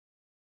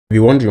If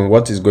you're wondering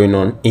what is going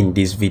on in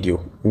this video,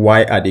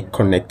 why are they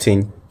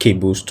connecting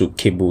cables to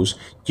cables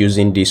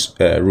using this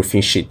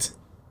roofing sheet?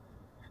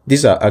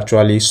 These are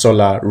actually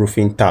solar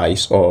roofing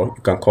ties, or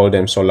you can call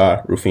them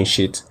solar roofing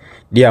sheets.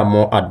 They are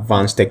more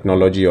advanced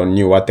technology or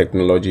newer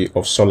technology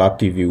of solar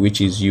PV,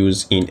 which is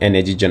used in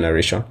energy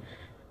generation.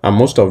 And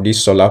most of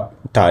these solar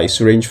ties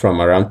range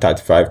from around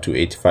 35 to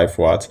 85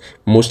 watts,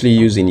 mostly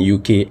used in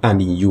UK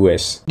and in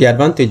US. The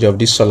advantage of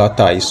these solar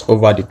ties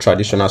over the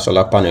traditional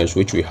solar panels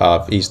which we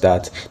have is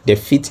that they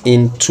fit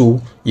into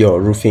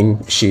your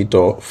roofing sheet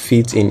or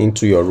fit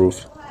into your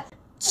roof.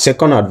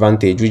 Second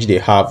advantage which they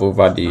have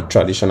over the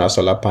traditional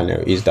solar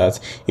panel is that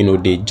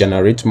they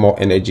generate more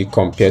energy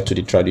compared to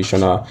the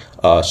traditional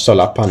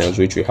solar panels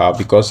which we have,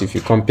 because if you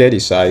compare the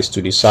size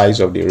to the size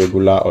of the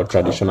regular or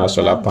traditional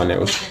solar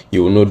panels,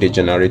 you will know they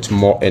generate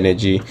more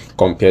energy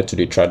compared to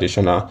the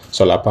traditional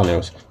solar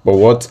panels. But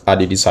what are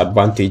the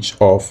disadvantages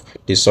of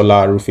the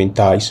solar roofing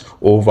ties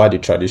over the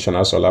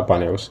traditional solar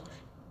panels?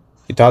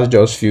 It has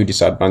just few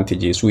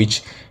disadvantages,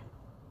 which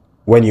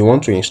when you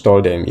want to install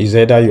them, is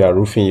either you are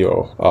roofing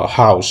your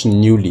house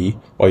newly,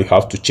 or you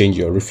have to change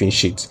your roofing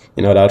sheet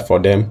in order for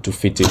them to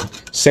fit in.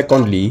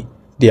 Secondly,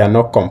 they are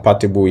not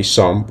compatible with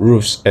some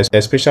roofs,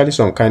 especially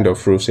some kind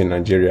of roofs in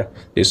Nigeria.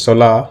 The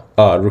solar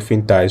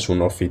roofing ties will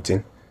not fit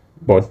in.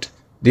 But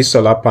these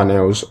solar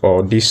panels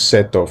or this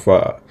set of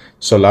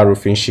solar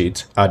roofing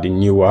sheets are the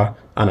newer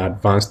and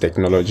advanced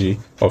technology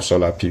of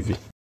solar PV.